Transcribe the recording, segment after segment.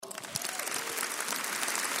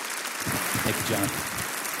Thank you, John.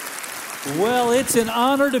 Well, it's an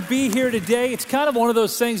honor to be here today. It's kind of one of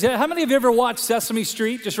those things. How many of you ever watched Sesame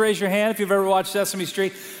Street? Just raise your hand if you've ever watched Sesame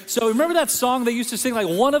Street. So remember that song they used to sing, like,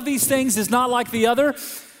 one of these things is not like the other?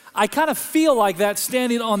 I kind of feel like that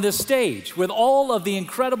standing on this stage with all of the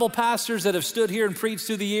incredible pastors that have stood here and preached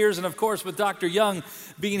through the years, and of course with Dr. Young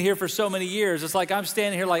being here for so many years. It's like I'm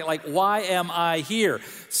standing here like why am I here?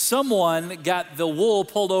 Someone got the wool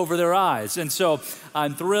pulled over their eyes, and so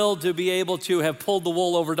I'm thrilled to be able to have pulled the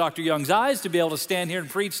wool over Dr. Young's eyes, to be able to stand here and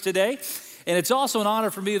preach today. And it's also an honor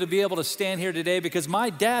for me to be able to stand here today because my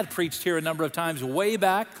dad preached here a number of times way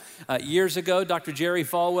back years ago. Dr. Jerry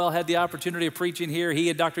Falwell had the opportunity of preaching here. He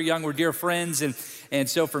and Dr. Young were dear friends, and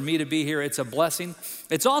so for me to be here, it's a blessing.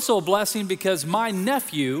 It's also a blessing because my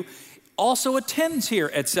nephew also attends here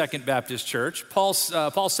at Second Baptist Church. Paul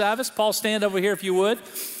Savis. Paul, stand over here if you would.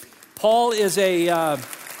 Paul is he's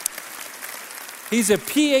a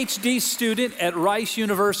PhD student at Rice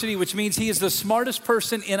University, which means he is the smartest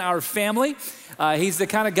person in our family. He's the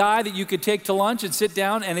kind of guy that you could take to lunch and sit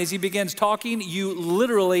down, and as he begins talking, you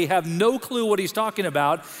literally have no clue what he's talking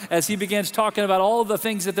about as he begins talking about all of the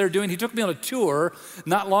things that they're doing. He took me on a tour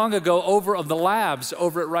not long ago of the labs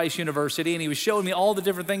over at Rice University, and he was showing me all the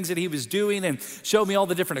different things that he was doing and showed me all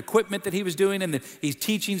the different equipment that he was doing, and that he's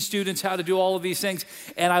teaching students how to do all of these things.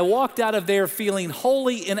 And I walked out of there feeling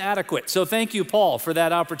wholly inadequate. So thank you, Paul, for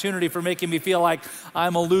that opportunity, for making me feel like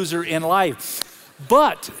I'm a loser in life.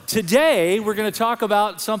 But today, we're going to talk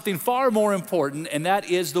about something far more important, and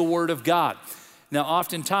that is the Word of God. Now,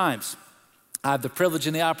 oftentimes, I have the privilege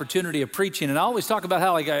and the opportunity of preaching, and I always talk about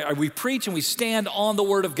how we preach and we stand on the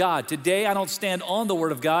Word of God. Today, I don't stand on the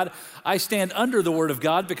Word of God. I stand under the Word of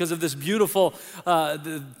God because of this beautiful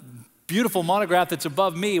monograph that's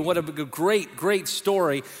above me. What a great, great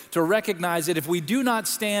story to recognize that if we do not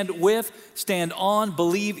stand on,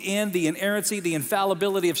 believe in the inerrancy, the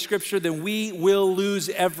infallibility of Scripture, then we will lose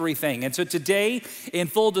everything. And so today, in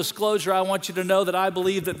full disclosure, I want you to know that I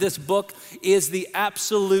believe that this book is the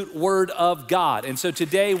absolute Word of God. And so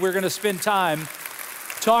today, we're going to spend time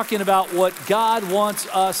talking about what God wants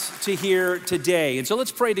us to hear today. And so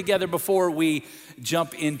let's pray together before we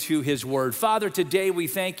jump into His Word. Father, today we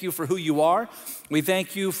thank you for who you are. We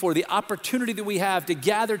thank you for the opportunity that we have to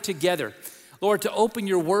gather together, Lord, to open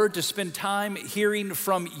your Word, to spend time hearing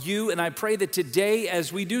from you. And I pray that today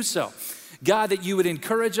as we do so, God, that you would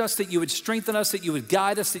encourage us, that you would strengthen us, that you would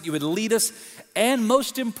guide us, that you would lead us, and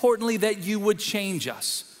most importantly, that you would change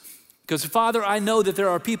us. Because Father, I know that there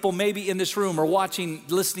are people maybe in this room or watching,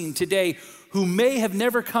 listening today who may have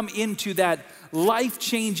never come into that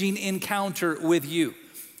life-changing encounter with you,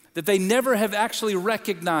 that they never have actually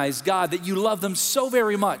recognized, God, that you love them so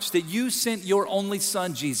very much that you sent your only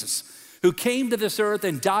Son, Jesus, who came to this earth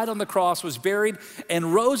and died on the cross, was buried,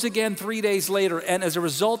 and rose again 3 days later. And as a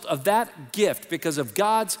result of that gift, because of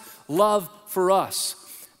God's love for us,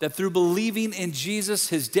 that through believing in Jesus,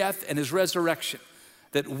 his death and his resurrection,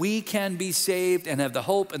 that we can be saved and have the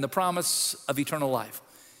hope and the promise of eternal life.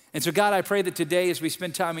 And so God, I pray that today as we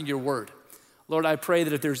spend time in your word, Lord, I pray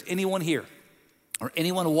that if there's anyone here or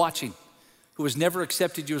anyone watching who has never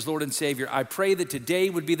accepted you as Lord and Savior, I pray that today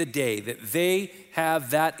would be the day that they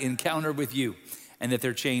have that encounter with you and that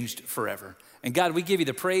they're changed forever. And God, we give you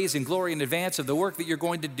the praise and glory in advance of the work that you're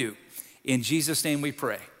going to do. In Jesus' name we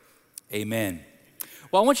pray, amen.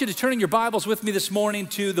 Well, I want you to turn in your Bibles with me this morning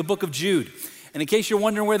to the book of Jude. And in case you're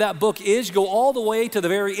wondering where that book is, go all the way to the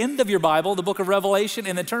very end of your Bible, the book of Revelation,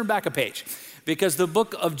 and then turn back a page. Because the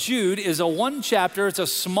book of Jude is a one chapter, it's a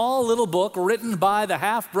small little book written by the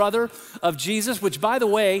half-brother of Jesus, which, by the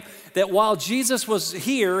way, that while Jesus was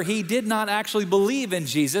here, he did not actually believe in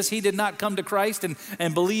Jesus. He did not come to Christ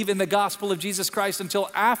and believe in the gospel of Jesus Christ until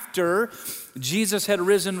after Jesus had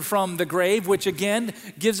risen from the grave, which again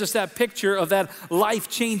gives us that picture of that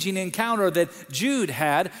life-changing encounter that Jude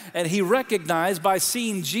had. And he recognized by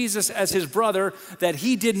seeing Jesus as his brother that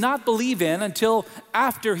he did not believe in until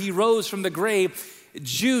after he rose from the grave.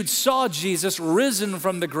 Jude saw Jesus risen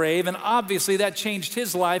from the grave, and obviously that changed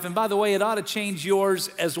his life. And by the way, it ought to change yours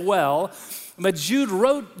as well. But Jude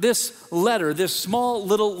wrote this letter, this small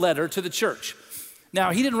little letter to the church.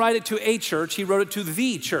 Now, he didn't write it to a church, he wrote it to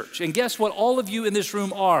the church. And guess what all of you in this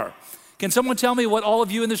room are? Can someone tell me what all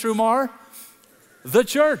of you in this room are? The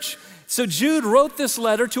church. So Jude wrote this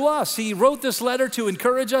letter to us. He wrote this letter to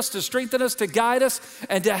encourage us, to strengthen us, to guide us,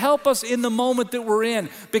 and to help us in the moment that we're in.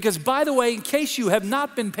 Because, by the way, in case you have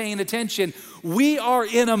not been paying attention, we are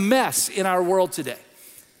in a mess in our world today.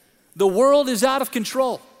 The world is out of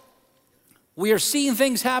control. We are seeing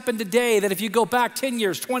things happen today that if you go back 10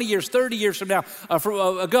 years, 20 years, 30 years from now,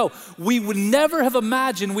 ago, we would never have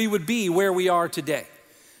imagined we would be where we are today.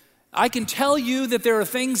 I can tell you that there are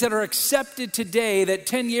things that are accepted today that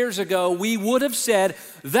 10 years ago we would have said,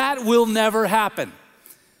 that will never happen.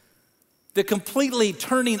 The completely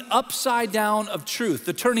turning upside down of truth,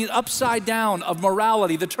 the turning upside down of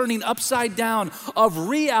morality, the turning upside down of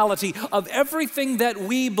reality, of everything that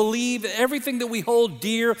we believe, everything that we hold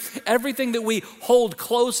dear, everything that we hold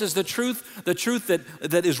close as the truth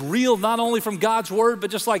that is real, not only from God's word, but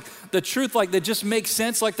just like the truth like that just makes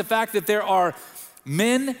sense, like the fact that there are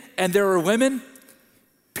men and there are women,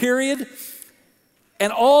 period.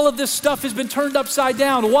 And all of this stuff has been turned upside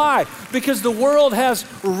down. Why? Because the world has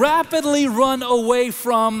rapidly run away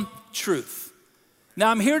from truth. Now,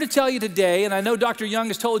 I'm here to tell you today, and I know Dr. Young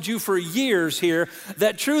has told you for years here,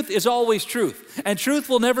 that truth is always truth. And truth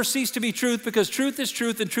will never cease to be truth because truth is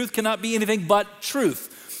truth and truth cannot be anything but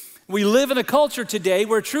truth. We live in a culture today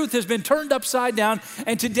where truth has been turned upside down,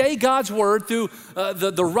 and today God's word, through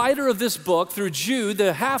the writer of this book, through Jude,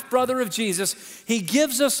 the half-brother of Jesus, he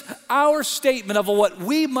gives us our statement of what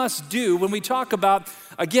we must do when we talk about,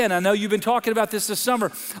 again, I know you've been talking about this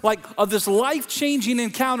summer, like of this life-changing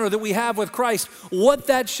encounter that we have with Christ, what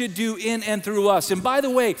that should do in and through us. And by the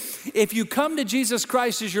way, if you come to Jesus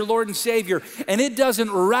Christ as your Lord and Savior, and it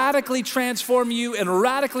doesn't radically transform you and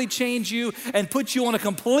radically change you and put you on a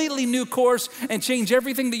completely new course and change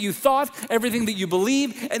everything that you thought, everything that you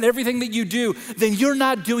believe, and everything that you do, then you're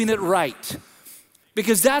not doing it right.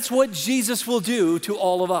 Because that's what Jesus will do to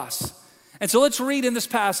all of us. And so let's read in this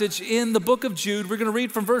passage in the book of Jude. We're going to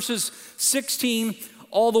read from verses 16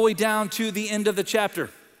 all the way down to the end of the chapter.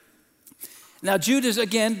 Now, Jude is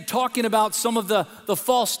again talking about some of the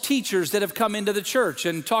false teachers that have come into the church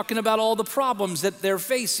and talking about all the problems that they're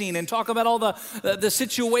facing and talking about all the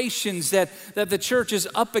situations that the church is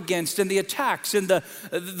up against and the attacks and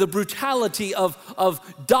the brutality of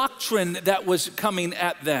doctrine that was coming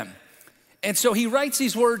at them. And so he writes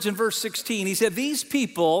these words in verse 16. He said, "These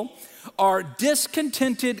people are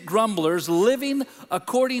discontented grumblers living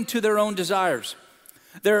according to their own desires.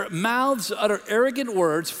 Their mouths utter arrogant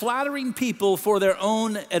words, flattering people for their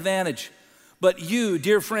own advantage. But you,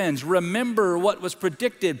 dear friends, remember what was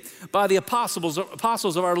predicted by the apostles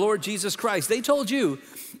of our Lord Jesus Christ. They told you,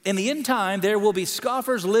 in the end time, there will be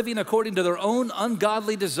scoffers living according to their own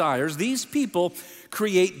ungodly desires. These people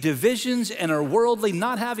create divisions and are worldly,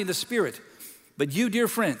 not having the Spirit. But you, dear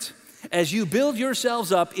friends, as you build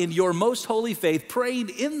yourselves up in your most holy faith, praying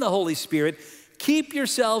in the Holy Spirit, keep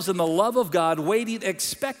yourselves in the love of God, waiting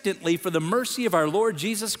expectantly for the mercy of our Lord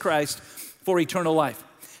Jesus Christ for eternal life.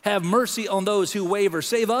 Have mercy on those who waver.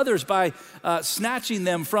 Save others by snatching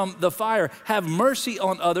them from the fire. Have mercy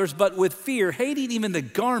on others, but with fear, hating even the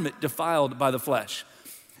garment defiled by the flesh.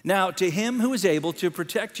 Now, to him who is able to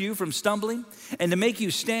protect you from stumbling and to make you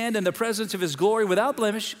stand in the presence of his glory without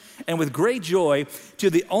blemish and with great joy, to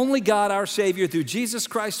the only God, our Savior, through Jesus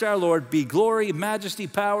Christ our Lord, be glory, majesty,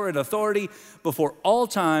 power, and authority before all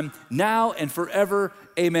time, now and forever.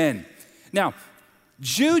 Amen." Now,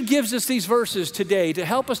 Jude gives us these verses today to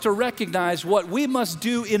help us to recognize what we must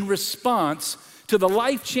do in response to the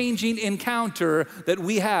life-changing encounter that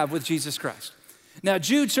we have with Jesus Christ. Now,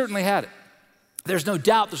 Jude certainly had it. There's no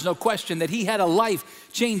doubt, there's no question that he had a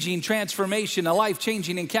life-changing transformation, a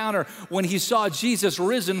life-changing encounter when he saw Jesus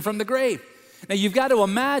risen from the grave. Now, you've got to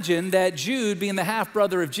imagine that Jude, being the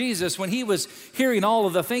half-brother of Jesus, when he was hearing all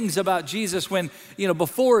of the things about Jesus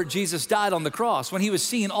before Jesus died on the cross, when he was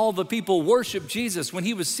seeing all the people worship Jesus, when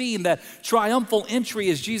he was seeing that triumphal entry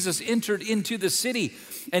as Jesus entered into the city,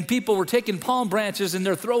 and people were taking palm branches and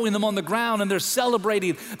they're throwing them on the ground and they're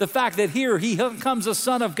celebrating the fact that here he comes the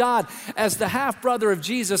Son of God as the half-brother of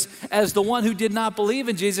Jesus, as the one who did not believe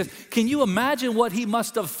in Jesus. Can you imagine what he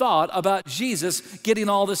must have thought about Jesus getting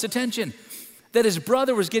all this attention? That his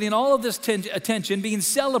brother was getting all of this attention, being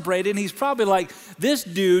celebrated, and he's probably like, this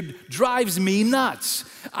dude drives me nuts.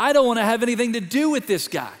 I don't want to have anything to do with this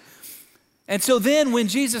guy. And so then when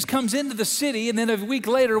Jesus comes into the city, and then a week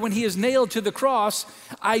later when he is nailed to the cross,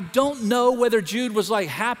 I don't know whether Jude was like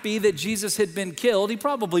happy that Jesus had been killed. He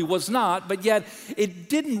probably was not, but yet it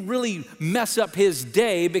didn't really mess up his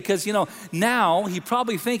day because, now he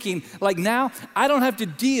probably thinking like, now I don't have to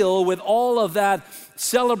deal with all of that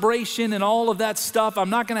celebration and all of that stuff. I'm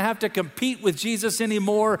not going to have to compete with Jesus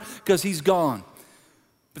anymore because he's gone.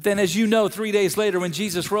 But then, as you know, 3 days later when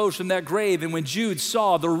Jesus rose from that grave and when Jude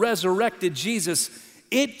saw the resurrected Jesus,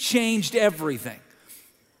 it changed everything.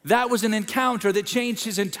 That was an encounter that changed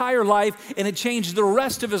his entire life, and it changed the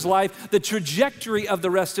rest of his life, the trajectory of the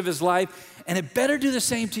rest of his life, and it better do the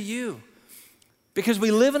same to you. Because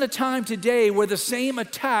we live in a time today where the same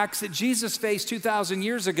attacks that Jesus faced 2,000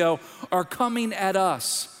 years ago are coming at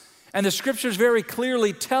us. And the scriptures very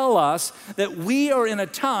clearly tell us that we are in a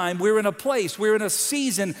time, we're in a place, we're in a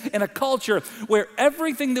season, in a culture where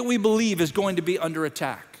everything that we believe is going to be under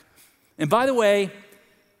attack. And by the way,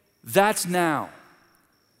 that's now.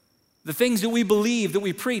 The things that we believe, that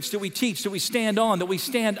we preach, that we teach, that we stand on, that we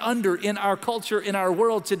stand under in our culture, in our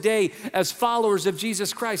world today as followers of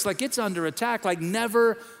Jesus Christ, like it's under attack like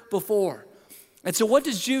never before. And so what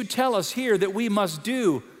does Jude tell us here that we must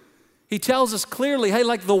do? He tells us clearly, hey,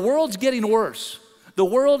 like the world's getting worse. The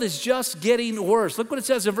world is just getting worse. Look what it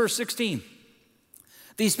says in verse 16.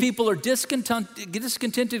 These people are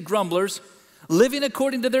discontented grumblers, living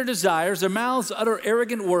according to their desires. Their mouths utter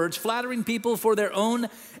arrogant words, flattering people for their own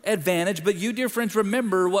advantage. But you, dear friends,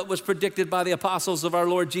 remember what was predicted by the apostles of our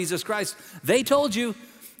Lord Jesus Christ. They told you,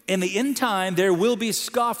 in the end time, there will be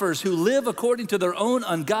scoffers who live according to their own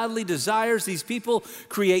ungodly desires. These people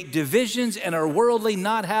create divisions and are worldly,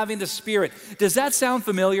 not having the Spirit. Does that sound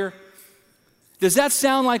familiar? Does that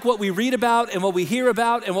sound like what we read about and what we hear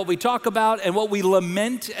about and what we talk about and what we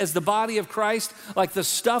lament as the body of Christ, like the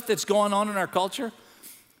stuff that's going on in our culture?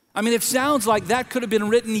 I mean, it sounds like that could have been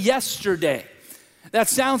written yesterday. That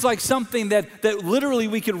sounds like something that literally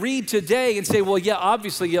we could read today and say, well, yeah,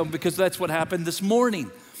 obviously, because that's what happened this morning.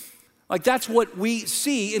 Like that's what we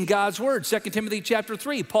see in God's word. 2 Timothy chapter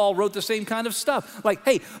 3, Paul wrote the same kind of stuff. Like,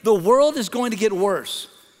 hey, the world is going to get worse.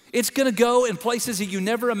 It's going to go in places that you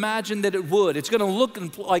never imagined that it would. It's going to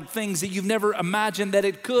look like things that you've never imagined that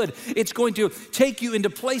it could. It's going to take you into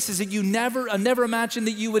places that you never imagined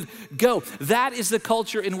that you would go. That is the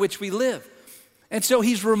culture in which we live. And so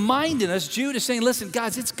he's reminding us, Jude is saying, listen,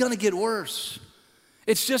 guys, it's going to get worse.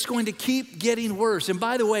 It's just going to keep getting worse. And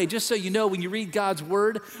by the way, just so you know, when you read God's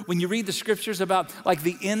word, when you read the scriptures about like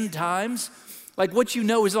the end times, like what you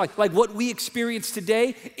know is like what we experience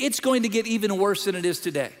today, it's going to get even worse than it is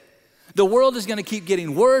today. The world is going to keep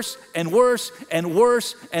getting worse and worse and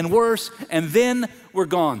worse and worse, and then we're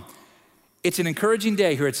gone. It's an encouraging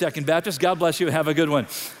day here at Second Baptist. God bless you. Have a good one.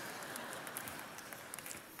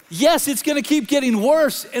 Yes, it's going to keep getting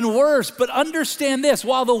worse and worse, but understand this.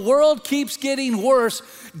 While the world keeps getting worse,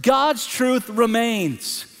 God's truth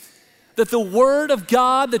remains. That the word of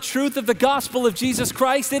God, the truth of the gospel of Jesus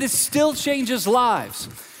Christ, that it still changes lives.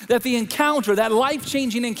 That the encounter, that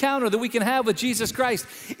life-changing encounter that we can have with Jesus Christ,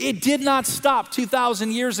 it did not stop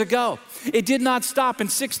 2,000 years ago. It did not stop in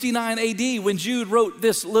 69 AD when Jude wrote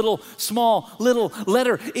this small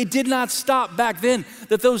letter. It did not stop back then.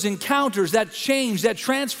 That those encounters, that change, that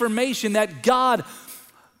transformation, that God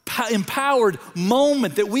empowered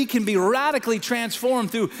moment that we can be radically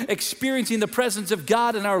transformed through experiencing the presence of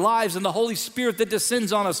God in our lives and the Holy Spirit that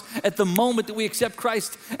descends on us at the moment that we accept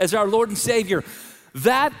Christ as our Lord and Savior.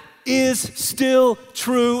 That is still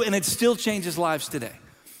true, and it still changes lives today.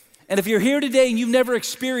 And if you're here today and you've never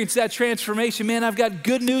experienced that transformation, man, I've got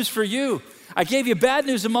good news for you. I gave you bad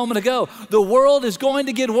news a moment ago. The world is going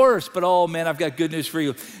to get worse, but oh man, I've got good news for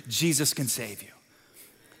you. Jesus can save you.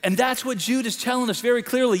 And that's what Jude is telling us very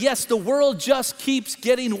clearly. Yes, the world just keeps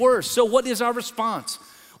getting worse. So what is our response?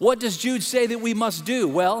 What does Jude say that we must do?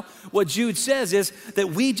 Well, what Jude says is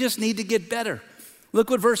that we just need to get better. Look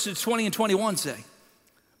what verses 20 and 21 say.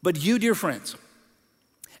 But you, dear friends,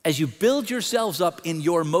 as you build yourselves up in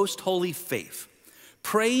your most holy faith,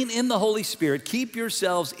 praying in the Holy Spirit, keep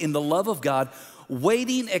yourselves in the love of God,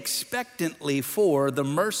 waiting expectantly for the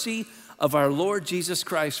mercy of our Lord Jesus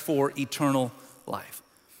Christ for eternal life.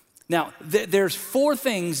 Now, there's four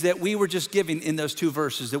things that we were just giving in those two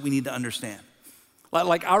verses that we need to understand.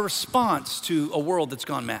 Like our response to a world that's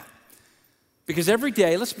gone mad. Because every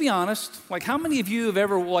day, let's be honest, like how many of you have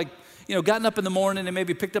ever gotten up in the morning and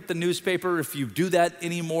maybe picked up the newspaper? If you do that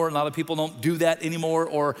anymore, a lot of people don't do that anymore,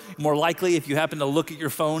 or more likely if you happen to look at your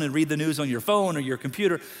phone and read the news on your phone or your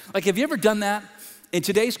computer. Like, have you ever done that in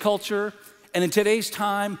today's culture and in today's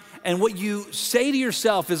time? And what you say to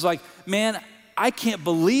yourself is like, man, I can't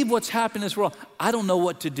believe what's happening in this world. I don't know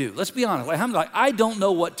what to do. Let's be honest. I don't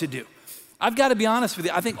know what to do. I've got to be honest with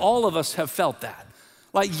you. I think all of us have felt that.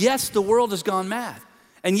 Like, yes, the world has gone mad.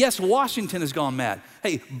 And yes, Washington has gone mad.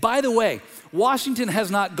 Hey, by the way, Washington has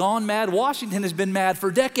not gone mad. Washington has been mad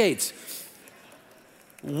for decades.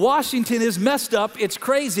 Washington is messed up. It's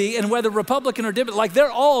crazy. And whether Republican or Democrat, like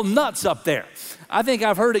they're all nuts up there. I think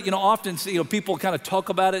I've heard it, often, people kind of talk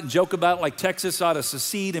about it and joke about it, like Texas ought to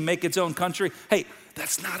secede and make its own country. Hey,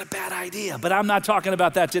 that's not a bad idea, but I'm not talking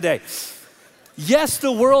about that today. Yes,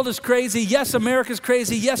 the world is crazy. Yes, America's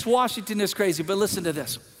crazy. Yes, Washington is crazy. But listen to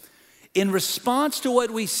this. In response to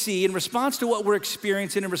what we see, in response to what we're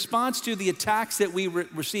experiencing, in response to the attacks that we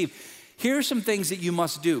receive, here are some things that you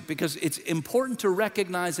must do, because it's important to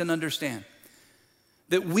recognize and understand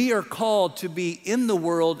that we are called to be in the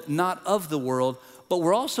world, not of the world, but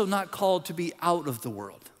we're also not called to be out of the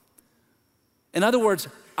world. In other words,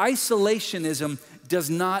 isolationism does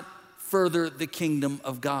not further the kingdom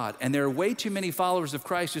of God. And there are way too many followers of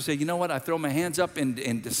Christ who say, you know what, I throw my hands up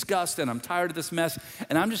in disgust and I'm tired of this mess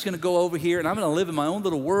and I'm just gonna go over here and I'm gonna live in my own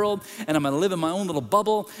little world and I'm gonna live in my own little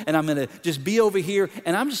bubble and I'm gonna just be over here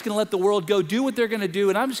and I'm just gonna let the world go do what they're gonna do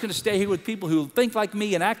and I'm just gonna stay here with people who think like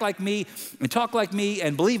me and act like me and talk like me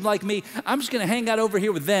and believe like me. I'm just gonna hang out over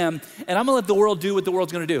here with them and I'm gonna let the world do what the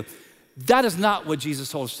world's gonna do. That is not what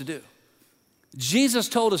Jesus told us to do. Jesus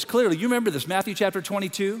told us clearly, you remember this, Matthew chapter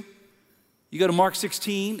 22, you go to Mark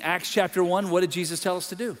 16, Acts chapter 1, what did Jesus tell us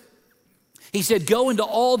to do? He said, go into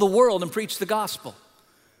all the world and preach the gospel.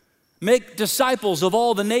 Make disciples of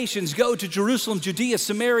all the nations, go to Jerusalem, Judea,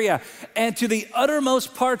 Samaria, and to the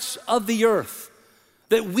uttermost parts of the earth.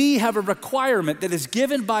 That we have a requirement that is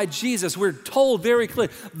given by Jesus. We're told very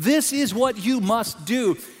clearly, this is what you must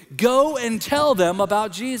do. Go and tell them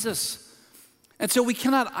about Jesus. And so we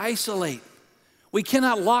cannot isolate. We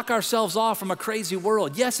cannot lock ourselves off from a crazy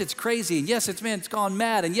world. Yes, it's crazy, and yes, it's gone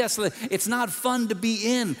mad, and yes, it's not fun to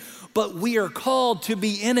be in, but we are called to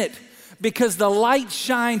be in it because the light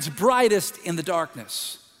shines brightest in the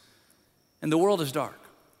darkness, and the world is dark.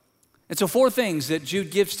 And so 4 things that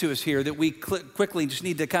Jude gives to us here that we quickly just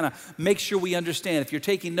need to kind of make sure we understand. If you're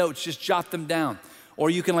taking notes, just jot them down, or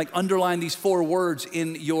you can underline these 4 words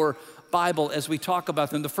in your Bible as we talk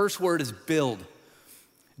about them. The first word is build.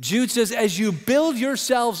 Jude says, as you build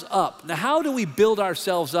yourselves up. Now, how do we build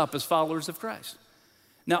ourselves up as followers of Christ?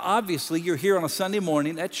 Now, obviously, you're here on a Sunday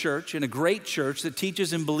morning at church, in a great church that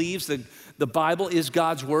teaches and believes that the Bible is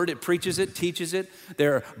God's word. It preaches it, teaches it.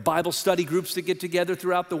 There are Bible study groups that get together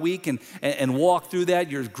throughout the week and walk through that.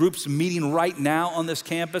 Your groups meeting right now on this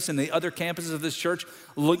campus and the other campuses of this church,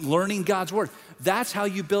 learning God's word. That's how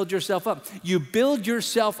you build yourself up. You build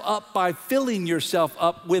yourself up by filling yourself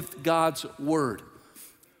up with God's word.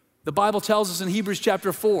 The Bible tells us in Hebrews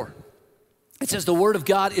chapter 4, it says the word of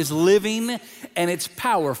God is living and it's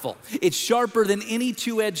powerful. It's sharper than any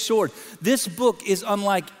two-edged sword. This book is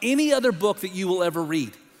unlike any other book that you will ever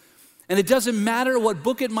read. And it doesn't matter what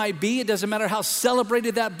book it might be. It doesn't matter how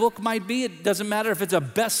celebrated that book might be. It doesn't matter if it's a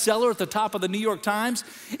bestseller at the top of the New York Times.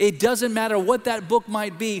 It doesn't matter what that book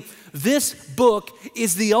might be. This book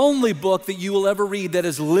is the only book that you will ever read that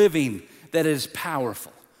is living, that is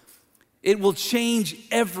powerful. It will change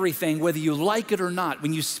everything, whether you like it or not.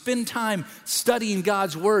 When you spend time studying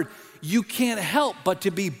God's word, you can't help but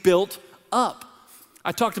to be built up.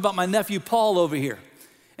 I talked about my nephew Paul over here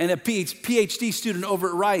and a PhD student over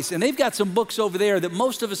at Rice, and they've got some books over there that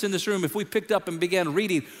most of us in this room, if we picked up and began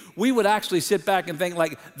reading, we would actually sit back and think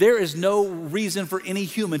there is no reason for any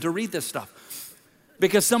human to read this stuff.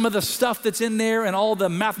 Because some of the stuff that's in there and all the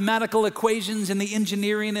mathematical equations and the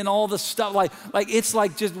engineering and all the stuff, we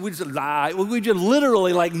just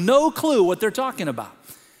literally no clue what they're talking about.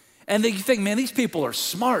 And then you think, man, these people are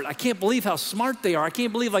smart. I can't believe how smart they are. I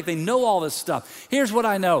can't believe they know all this stuff. Here's what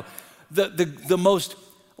I know. The most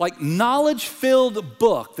knowledge-filled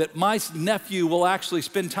book that my nephew will actually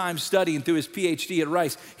spend time studying through his PhD at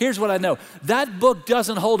Rice, here's what I know. That book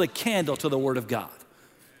doesn't hold a candle to the Word of God.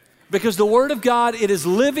 Because the Word of God, it is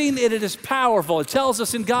living, it is powerful. It tells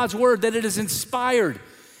us in God's Word that it is inspired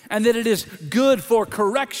and that it is good for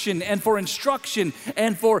correction and for instruction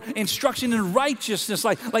in righteousness.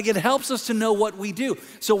 Like it helps us to know what we do.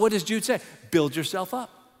 So what does Jude say? Build yourself up.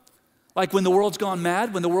 Like when the world's gone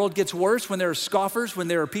mad, when the world gets worse, when there are scoffers, when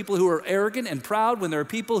there are people who are arrogant and proud, when there are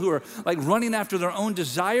people who are running after their own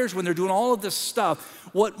desires, when they're doing all of this stuff,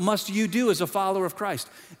 what must you do as a follower of Christ?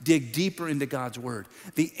 Dig deeper into God's word.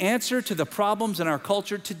 The answer to the problems in our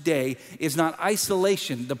culture today is not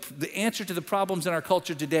isolation. The answer to the problems in our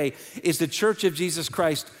culture today is the Church of Jesus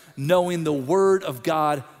Christ knowing the word of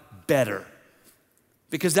God better.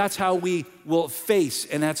 Because that's how we will face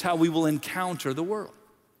and that's how we will encounter the world.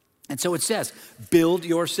 And so it says, build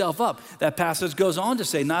yourself up. That passage goes on to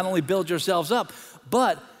say, not only build yourselves up,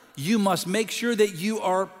 but you must make sure that you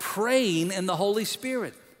are praying in the Holy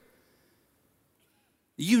Spirit.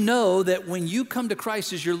 You know that when you come to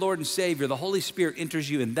Christ as your Lord and Savior, the Holy Spirit enters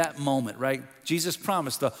you in that moment, right? Jesus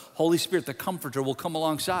promised the Holy Spirit, the Comforter, will come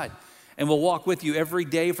alongside. and will walk with you every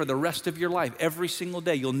day for the rest of your life, every single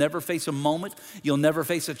day. You'll never face a moment. You'll never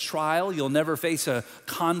face a trial. You'll never face a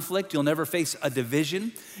conflict. You'll never face a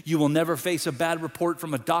division. You will never face a bad report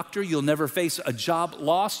from a doctor. You'll never face a job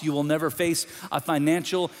loss. You will never face a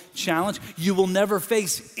financial challenge. You will never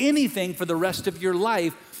face anything for the rest of your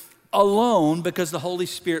life alone, because the Holy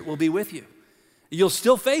Spirit will be with you. You'll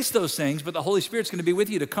still face those things, but the Holy Spirit's going to be with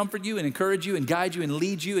you to comfort you and encourage you and guide you and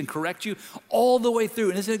lead you and correct you all the way through.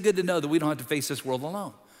 And isn't it good to know that we don't have to face this world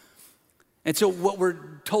alone? And so what we're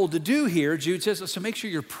told to do here, Jude says, so make sure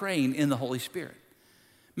you're praying in the Holy Spirit.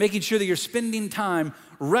 Making sure that you're spending time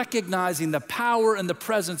recognizing the power and the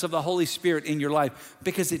presence of the Holy Spirit in your life,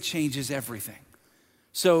 because it changes everything.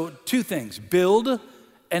 So 2 things, build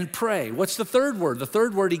and pray. What's the third word? The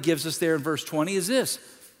third word he gives us there in verse 20 is this.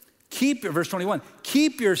 Verse 21,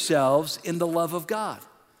 keep yourselves in the love of God.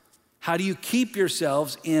 How do you keep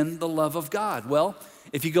yourselves in the love of God? Well,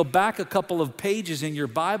 if you go back a couple of pages in your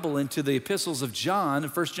Bible into the epistles of John,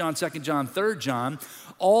 1 John, 2 John, 3 John,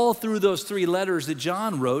 all through those 3 letters that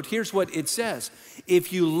John wrote, here's what it says.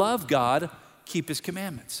 If you love God, keep his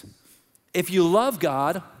commandments. If you love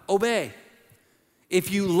God, obey. If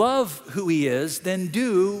you love who he is, then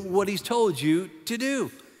do what he's told you to do.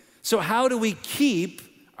 So how do we keep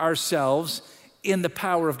ourselves in the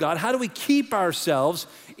power of God? How do we keep ourselves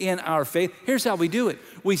in our faith? Here's how we do it.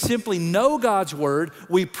 We simply know God's word,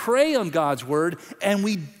 we pray on God's word, and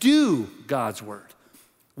we do God's word.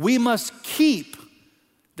 We must keep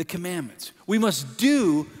the commandments. We must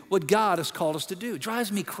do what God has called us to do. It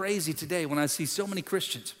drives me crazy today when I see so many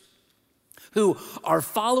Christians who are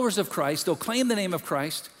followers of Christ. They'll claim the name of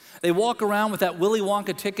Christ. They walk around with that Willy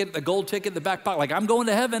Wonka ticket, the gold ticket in the back pocket, like, I'm going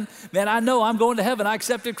to heaven. Man, I know I'm going to heaven. I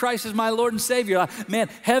accepted Christ as my Lord and Savior. Man,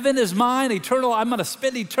 heaven is mine, eternal. I'm going to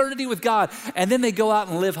spend eternity with God. And then they go out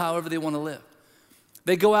and live however they want to live.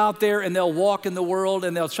 They go out there and they'll walk in the world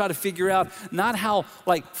and they'll try to figure out not how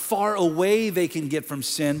far away they can get from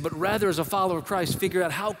sin, but rather as a follower of Christ, figure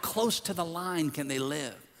out how close to the line can they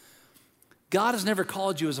live. God has never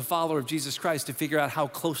called you as a follower of Jesus Christ to figure out how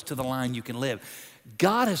close to the line you can live.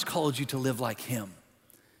 God has called you to live like him.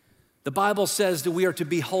 The Bible says that we are to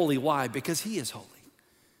be holy. Why? Because he is holy.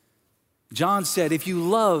 John said, if you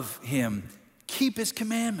love him, keep his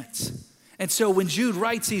commandments. And so when Jude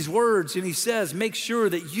writes these words and he says, make sure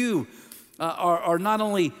that you are not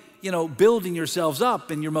only building yourselves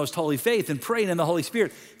up in your most holy faith and praying in the Holy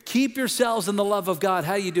Spirit, keep yourselves in the love of God.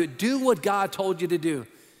 How do you do it? Do what God told you to do.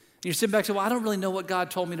 And you're sitting back and say, well, I don't really know what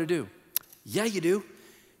God told me to do. Yeah, you do.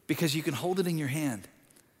 Because you can hold it in your hand.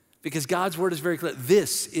 Because God's word is very clear.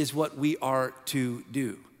 This is what we are to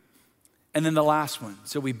do. And then the last one.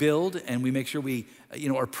 So we build and we make sure we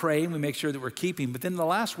are praying. We make sure that we're keeping. But then the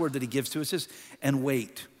last word that he gives to us is, and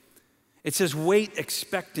wait. It says, wait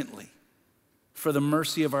expectantly for the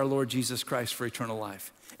mercy of our Lord Jesus Christ for eternal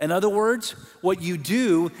life. In other words, what you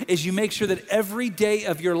do is you make sure that every day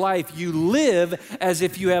of your life you live as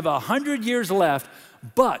if you have 100 years left,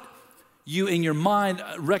 but you in your mind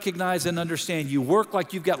recognize and understand you work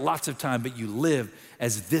like you've got lots of time, but you live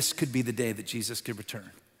as this could be the day that Jesus could return.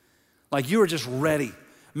 Like you are just ready,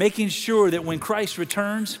 making sure that when Christ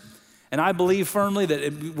returns, and I believe firmly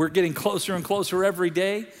that we're getting closer and closer every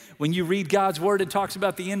day. When you read God's word, it talks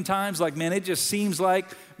about the end times. Like, man, it just seems like,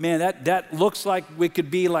 man, that looks like we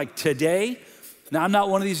could be like today. Now, I'm not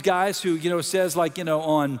one of these guys who, says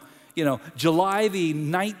on July the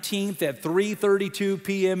 19th at 3:32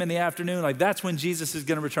 p.m. in the afternoon, like that's when Jesus is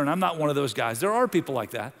going to return. I'm not one of those guys. There are people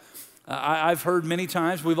like that. I've heard many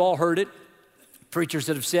times, we've all heard it, preachers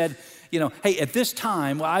that have said, hey, at this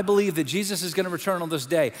time, well, I believe that Jesus is going to return on this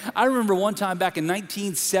day. I remember one time back in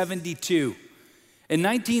 1972. In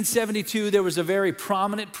 1972, there was a very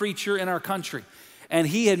prominent preacher in our country. And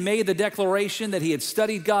he had made the declaration that he had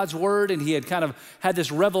studied God's word and he had kind of had this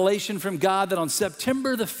revelation from God that on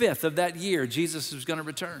September the 5th of that year, Jesus was going to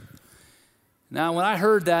return. Now, when I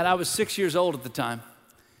heard that, I was 6 years old at the time.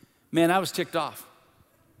 Man, I was ticked off.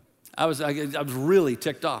 I was really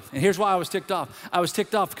ticked off. And here's why I was ticked off. I was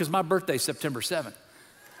ticked off because my birthday's September 7th.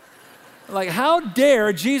 Like, how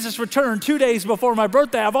dare Jesus return 2 days before my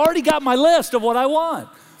birthday? I've already got my list of what I want.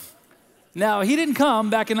 Now, he didn't come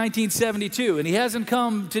back in 1972, and he hasn't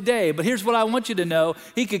come today, but here's what I want you to know.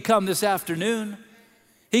 He could come this afternoon.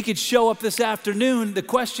 He could show up this afternoon. The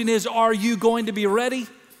question is, are you going to be ready?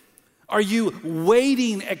 Are you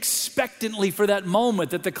waiting expectantly for that moment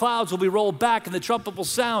that the clouds will be rolled back and the trumpet will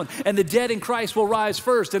sound and the dead in Christ will rise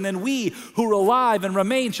first, and then we who are alive and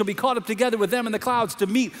remain shall be caught up together with them in the clouds to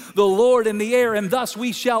meet the Lord in the air, and thus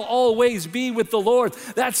we shall always be with the Lord.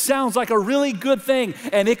 That sounds like a really good thing,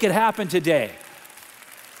 and it could happen today.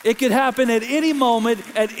 It could happen at any moment,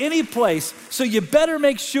 at any place. So you better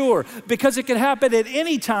make sure, because it can happen at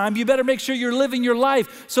any time, you better make sure you're living your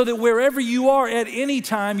life so that wherever you are at any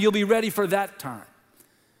time, you'll be ready for that time.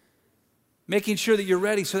 Making sure that you're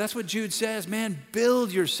ready. So that's what Jude says, man,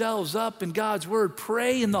 build yourselves up in God's word.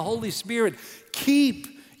 Pray in the Holy Spirit. Keep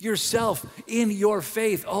yourself in your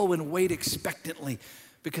faith. Oh, and wait expectantly.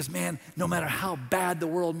 Because man, no matter how bad the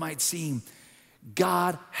world might seem,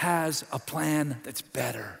 God has a plan that's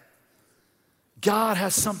better. God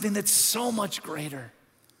has something that's so much greater.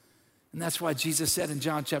 And that's why Jesus said in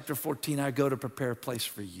John chapter 14, I go to prepare a place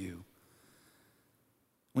for you.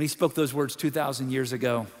 When he spoke those words 2,000 years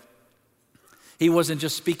ago, he wasn't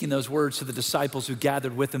just speaking those words to the disciples who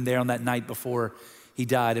gathered with him there on that night before he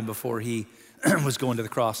died and before he was going to the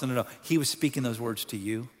cross. No. He was speaking those words to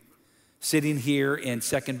you. Sitting here in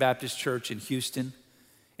Second Baptist Church in Houston,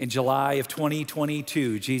 in July of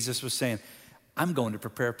 2022, Jesus was saying, I'm going to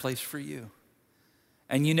prepare a place for you.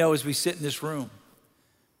 And you know, as we sit in this room,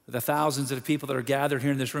 the thousands of people that are gathered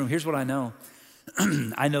here in this room, here's what I know.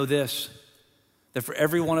 I know this, that for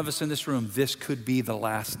every one of us in this room, this could be the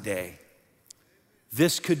last day.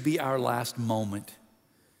 This could be our last moment.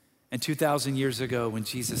 And 2,000 years ago, when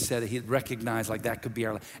Jesus said it, he recognized like that could be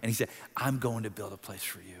our last, and he said, I'm going to build a place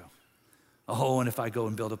for you. Oh, and if I go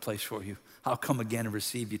and build a place for you, I'll come again and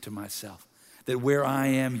receive you to myself, that where I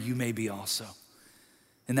am, you may be also.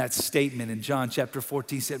 And that statement in John chapter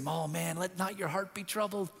 14 said, oh man, let not your heart be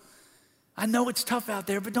troubled. I know it's tough out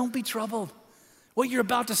there, but don't be troubled. What you're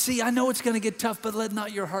about to see, I know it's going to get tough, but let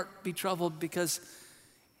not your heart be troubled, because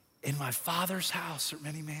in my Father's house are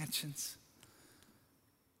many mansions.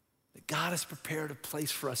 That God has prepared a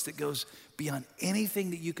place for us that goes beyond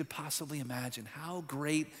anything that you could possibly imagine. How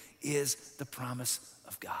great is the promise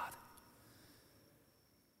of God?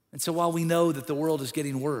 And so while we know that the world is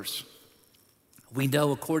getting worse, we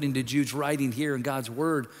know according to Jude's writing here in God's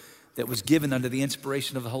word that was given under the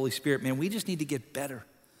inspiration of the Holy Spirit, man, we just need to get better.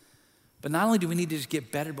 But not only do we need to just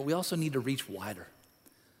get better, but we also need to reach wider.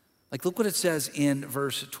 Like, look what it says in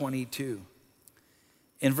verse 22.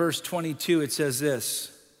 In verse 22, it says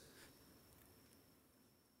this: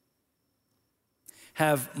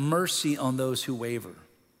 have mercy on those who waver.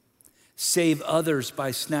 Save others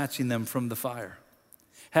by snatching them from the fire.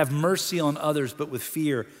 Have mercy on others, but with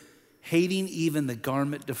fear, hating even the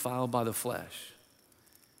garment defiled by the flesh.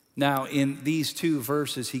 Now, in these two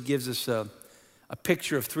verses, he gives us a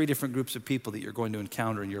picture of three different groups of people that you're going to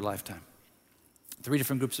encounter in your lifetime. Three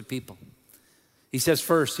different groups of people. He says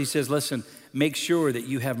first, listen, make sure that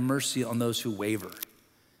you have mercy on those who waver.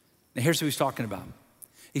 Now, here's what he's talking about.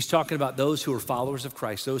 He's talking about those who are followers of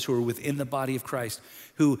Christ, those who are within the body of Christ,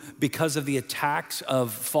 who, because of the attacks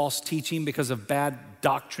of false teaching, because of bad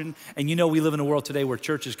doctrine, and you know we live in a world today where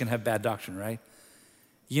churches can have bad doctrine, right?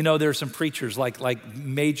 You know there are some preachers, like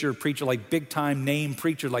major preacher, like big time name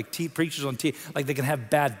preacher, like preachers on TV, like they can have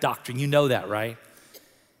bad doctrine. You know that, right?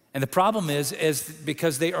 And the problem is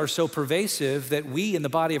because they are so pervasive that we in the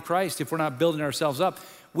body of Christ, if we're not building ourselves up,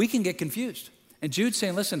 we can get confused. And Jude's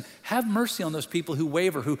saying, listen, have mercy on those people who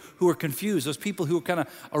waver, who are confused, those people who kind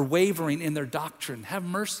of are wavering in their doctrine. Have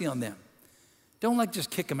mercy on them. Don't just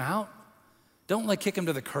kick them out. Don't kick them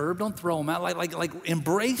to the curb. Don't throw them out. Like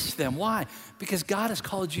embrace them. Why? Because God has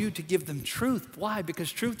called you to give them truth. Why?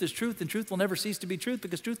 Because truth is truth, and truth will never cease to be truth,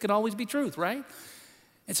 because truth can always be truth, right?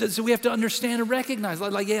 And so we have to understand and recognize,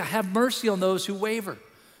 have mercy on those who waver.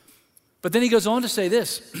 But then he goes on to say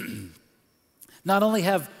this, not only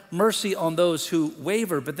have mercy on those who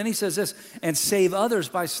waver, but then he says this, and save others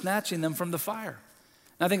by snatching them from the fire.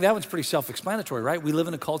 And I think that one's pretty self-explanatory, right? We live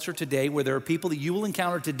in a culture today where there are people that you will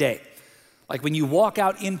encounter today. Like when you walk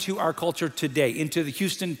out into our culture today, into the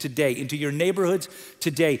Houston today, into your neighborhoods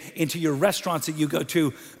today, into your restaurants that you go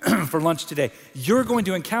to for lunch today, you're going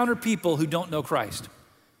to encounter people who don't know Christ.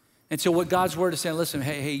 And so what God's word is saying, listen,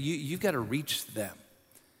 hey, you've got to reach them.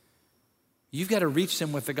 You've got to reach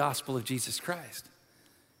them with the gospel of Jesus Christ.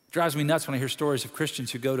 It drives me nuts when I hear stories of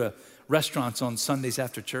Christians who go to restaurants on Sundays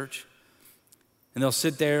after church. And they'll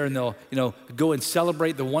sit there and they'll, go and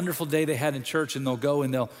celebrate the wonderful day they had in church, and they'll go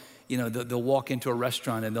and they'll walk into a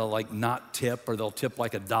restaurant and they'll not tip, or they'll tip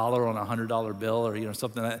like $1 on a $100 bill, or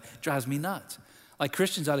something like that. It drives me nuts. Like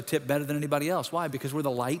Christians ought to tip better than anybody else. Why? Because we're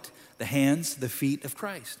the light, the hands, the feet of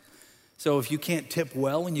Christ. So if you can't tip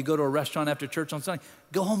well when you go to a restaurant after church on Sunday,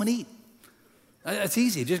 go home and eat. That's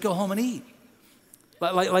easy. Just go home and eat.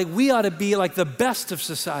 Like we ought to be like the best of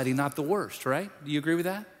society, not the worst, right? Do you agree with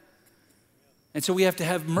that? And so we have to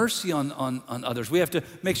have mercy on others. We have to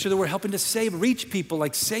make sure that we're helping to reach people,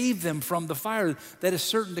 save them from the fire that is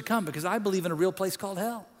certain to come, because I believe in a real place called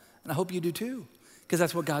hell. And I hope you do too. because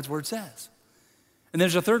that's what God's word says. And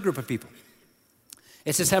there's a third group of people.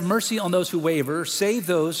 It says, have mercy on those who waver, save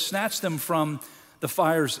those, snatch them from the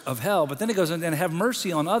fires of hell. But then it goes, and have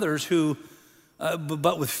mercy on others who,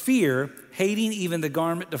 but with fear, hating even the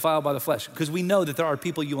garment defiled by the flesh. Because we know that there are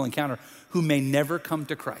people you will encounter who may never come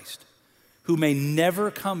to Christ, who may never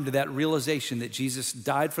come to that realization that Jesus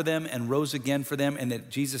died for them and rose again for them, and that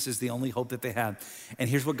Jesus is the only hope that they have. And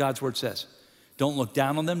here's what God's word says. Don't look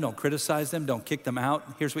down on them, don't criticize them, don't kick them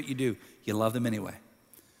out. Here's what you do. You love them anyway.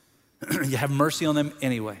 You have mercy on them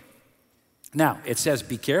anyway. Now, it says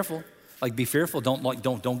be careful, like be fearful.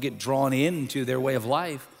 Don't get drawn into their way of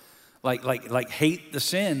life. Like hate the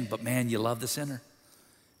sin, but man, you love the sinner.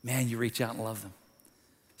 Man, you reach out and love them.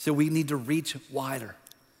 So we need to reach wider.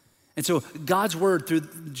 And so God's word through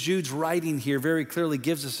Jude's writing here very clearly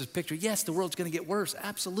gives us this picture. Yes, the world's gonna get worse,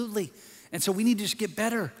 absolutely. And so we need to just get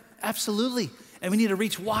better, absolutely. And we need to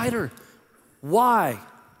reach wider. Why?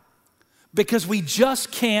 Because we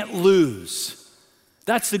just can't lose.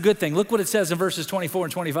 That's the good thing. Look what it says in verses 24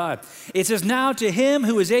 and 25. It says, now to him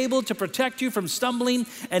who is able to protect you from stumbling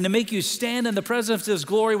and to make you stand in the presence of his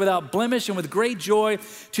glory without blemish and with great joy,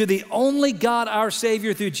 to the only God our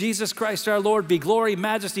Savior through Jesus Christ our Lord, be glory,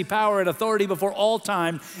 majesty, power, and authority before all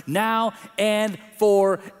time, now and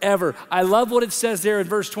forever. I love what it says there in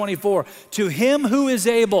verse 24. To him who is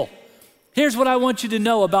able. Here's what I want you to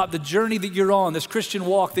know about the journey that you're on, this Christian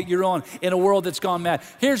walk that you're on in a world that's gone mad.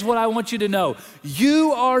 Here's what I want you to know.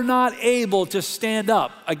 You are not able to stand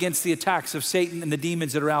up against the attacks of Satan and the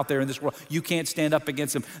demons that are out there in this world. You can't stand up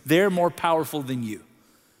against them. They're more powerful than you.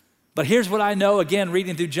 But here's what I know, again,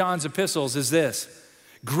 reading through John's epistles, is this.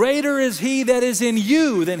 Greater is he that is in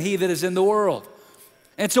you than he that is in the world.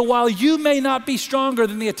 And so while you may not be stronger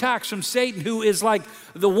than the attacks from Satan, who is like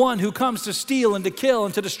the one who comes to steal and to kill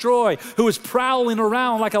and to destroy, who is prowling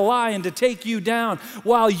around like a lion to take you down,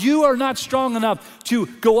 while you are not strong enough to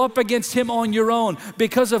go up against him on your own,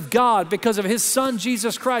 because of God, because of his son,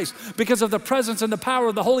 Jesus Christ, because of the presence and the power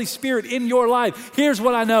of the Holy Spirit in your life, here's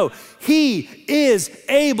what I know. He is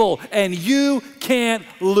able and you can't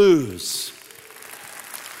lose.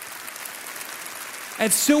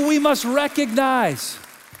 And so we must recognize,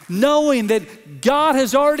 knowing that God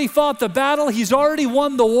has already fought the battle, he's already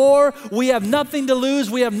won the war, we have nothing to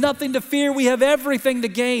lose, we have nothing to fear, we have everything to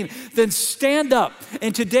gain, then stand up.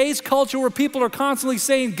 In today's culture where people are constantly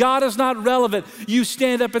saying God is not relevant, you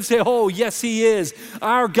stand up and say, oh, yes, he is.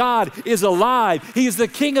 Our God is alive. He is the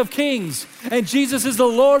King of Kings, and Jesus is the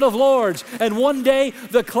Lord of Lords. And one day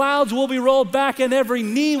the clouds will be rolled back and every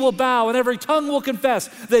knee will bow and every tongue will confess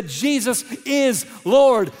that Jesus is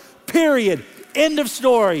Lord, period. End of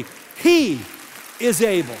story. He is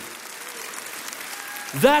able.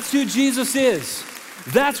 That's who Jesus is.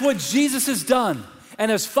 That's what Jesus has done.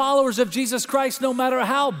 And as followers of Jesus Christ, no matter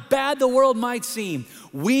how bad the world might seem,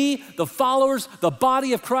 we, the followers, the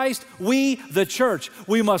body of Christ, we, the church,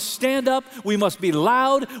 we must stand up, we must be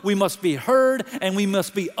loud, we must be heard, and we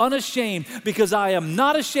must be unashamed, because I am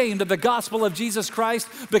not ashamed of the gospel of Jesus Christ,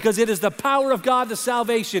 because it is the power of God to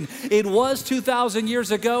salvation. It was 2,000 years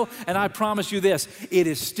ago, and I promise you this, it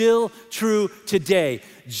is still true today.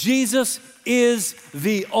 Jesus is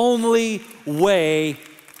the only way,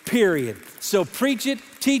 period. So preach it,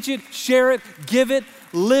 teach it, share it, give it,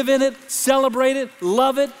 live in it, celebrate it,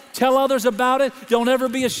 love it, tell others about it. Don't ever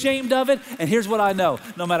be ashamed of it. And here's what I know.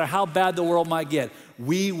 No matter how bad the world might get,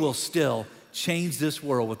 we will still change this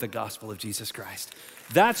world with the gospel of Jesus Christ.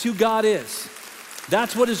 That's who God is.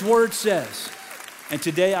 That's what his word says. And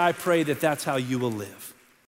today I pray that that's how you will live.